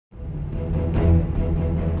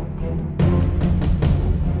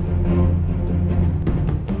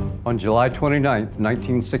On July 29,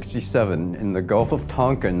 1967, in the Gulf of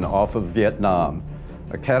Tonkin off of Vietnam,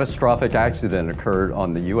 a catastrophic accident occurred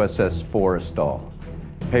on the USS Forrestal.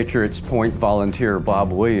 Patriots Point volunteer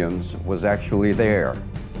Bob Williams was actually there.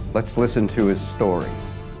 Let's listen to his story.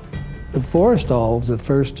 The Forrestal was the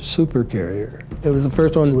first supercarrier. It was the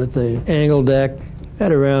first one with the angle deck,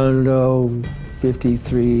 had around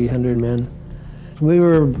 5,300 men. We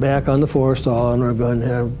were back on the Forrestal and we were going to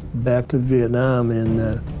have back to Vietnam,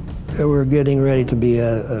 and we were getting ready to be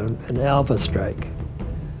an Alpha Strike.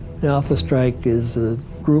 An Alpha Strike is a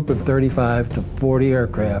group of 35 to 40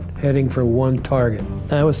 aircraft heading for one target.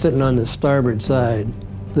 I was sitting on the starboard side.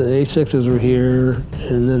 The A6s were here,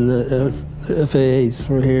 and then the FAAs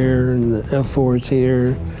were here, and the F4s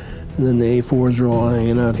here, and then the A4s were all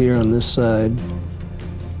hanging out here on this side,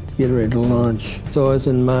 getting ready to launch. So I was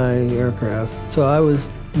in my aircraft. So I was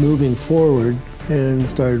moving forward and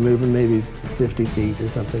started moving maybe 50 feet or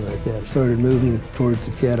something like that. Started moving towards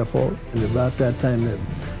the catapult, and about that time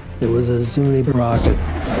there was a Zuni rocket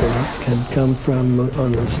that had come from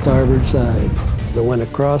on the starboard side that went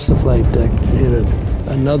across the flight deck and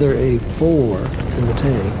another A4 in the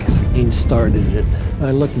tanks. He started it.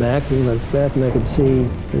 I looked back and I could see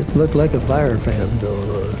it looked like a fire fan going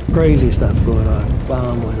on. Crazy stuff going on.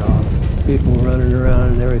 Bomb went off. People running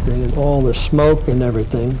around and everything, and all the smoke and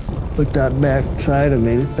everything. Looked out back side of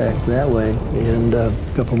me, back that way, and a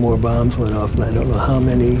couple more bombs went off, and I don't know how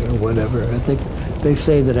many or whatever. I think they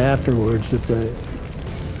say that afterwards that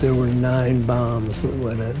there were 9 bombs that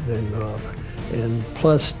went off. And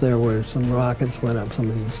plus there were some rockets went up, some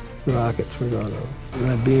of these rockets were going up.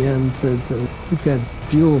 And the BN said, we've got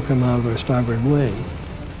fuel come out of our starboard wing.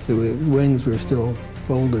 So the wings were still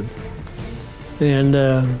folded. And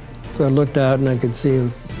so I looked out and I could see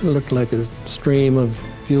it looked like a stream of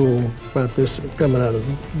fuel about this coming out of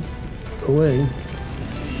the wing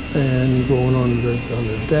and going on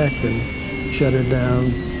the deck, and shut it down,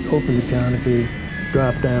 opened the canopy,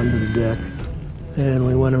 dropped down to the deck. And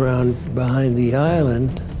we went around behind the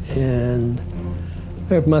island, and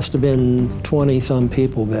there must have been 20-some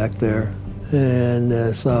people back there.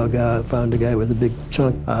 And found a guy with a big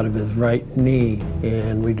chunk out of his right knee,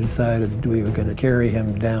 and we decided we were going to carry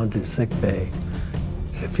him down to sickbay.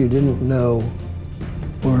 If you didn't know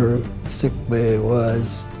where sickbay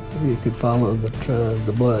was, you could follow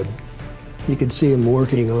the blood. You could see him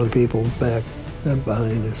working on people back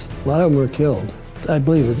behind us. A lot of them were killed. I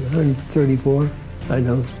believe it was 134. I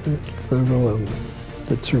know several of them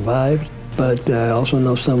that survived, but I also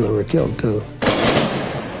know some that were killed too.